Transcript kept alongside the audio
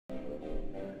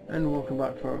And welcome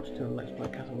back folks to Let's Play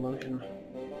Castle Motion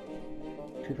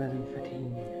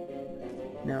 2013.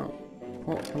 Now,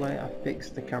 hopefully I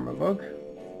fixed the camera bug.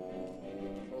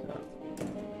 So.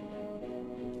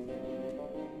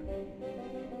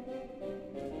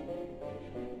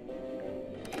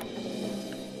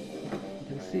 You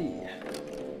can see.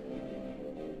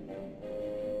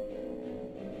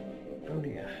 Oh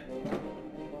dear.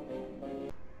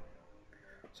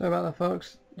 Sorry about that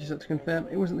folks, just had to confirm,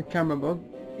 it wasn't the camera bug,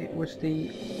 it was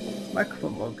the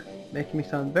microphone bug, making me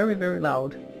sound very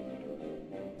loud,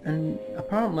 and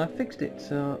apparently I fixed it,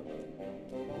 so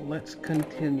let's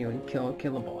continue and kill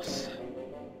the boss.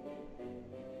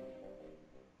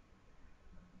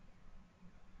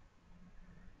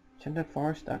 Enchanted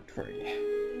Forest Act 3.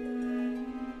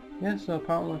 Yeah, so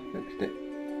apparently I fixed it.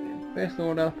 Basically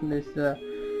what happened is, at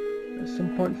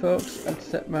some point folks, I'd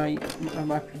set my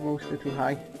microphone a little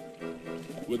high.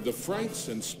 With the frights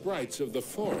and sprites of the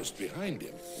forest behind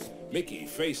him, Mickey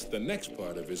faced the next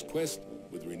part of his quest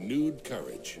with renewed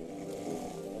courage.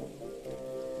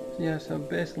 Yeah, so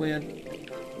basically it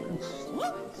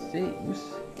seems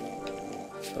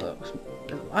folks,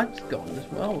 the light's gone as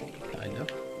well, kind of.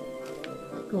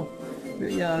 Cool.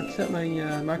 But yeah, I'd set my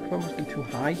microphone was too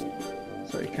high,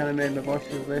 so it kind of made my voice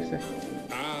feel racy.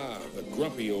 The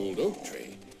grumpy old oak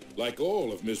tree. Like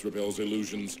all of Mizrabel's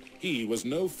illusions, he was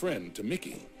no friend to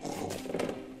Mickey.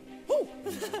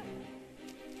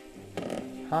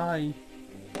 Hi.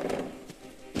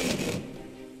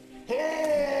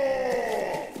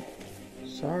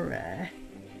 Sorry.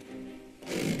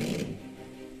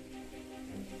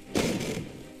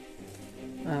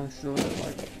 Ah, this is a little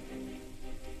like.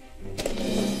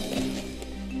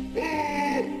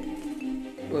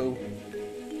 Whoa.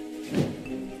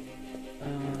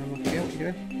 Okay, what you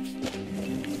doing?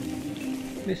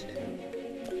 Missed.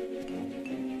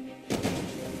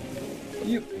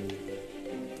 Yep.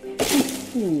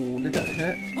 Ooh, did that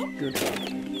hurt? Good.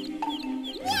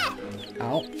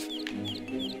 Ow.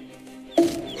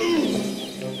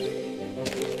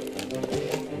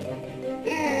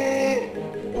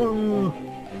 Oh,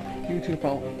 you too,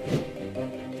 pal.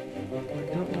 I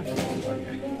don't like it.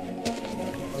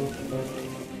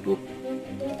 Oop.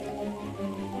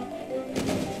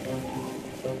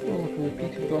 Oh, look, a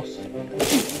repeated boss.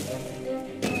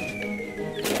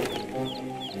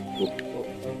 Oop, oop.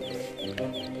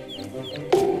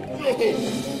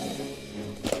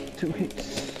 2 hits.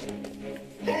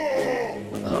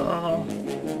 Oh.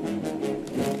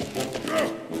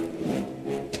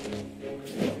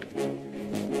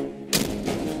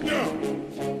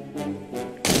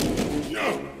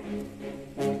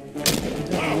 Is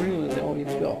that really all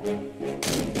you've got?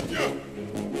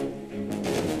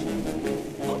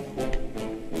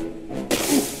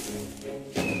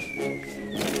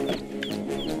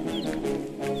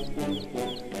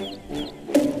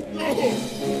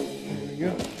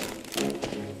 Yep.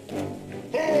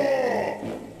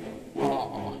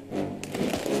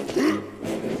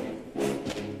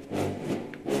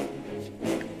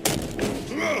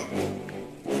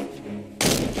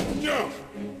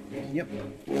 Yeah.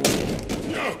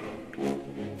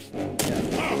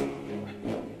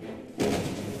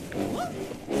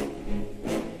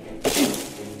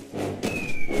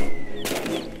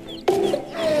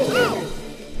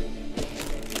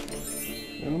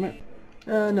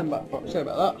 And I'm back. Sorry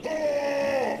about that.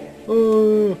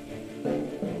 Oh.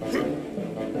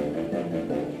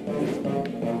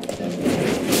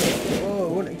 Oh,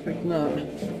 I wasn't expecting that.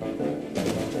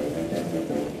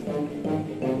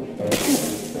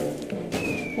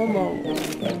 One more.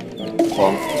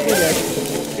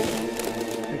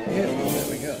 There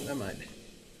we go, never mind.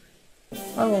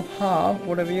 I will have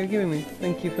whatever you're giving me.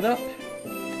 Thank you for that.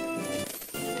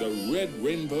 The red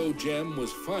rainbow gem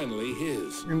was finally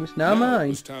his. It was now mine. It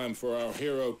was time for our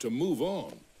hero to move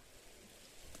on.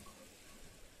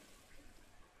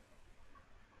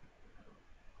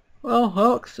 Well,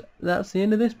 folks, that's the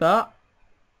end of this part.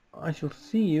 I shall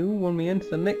see you when we enter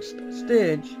the next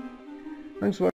stage. Thanks for watching.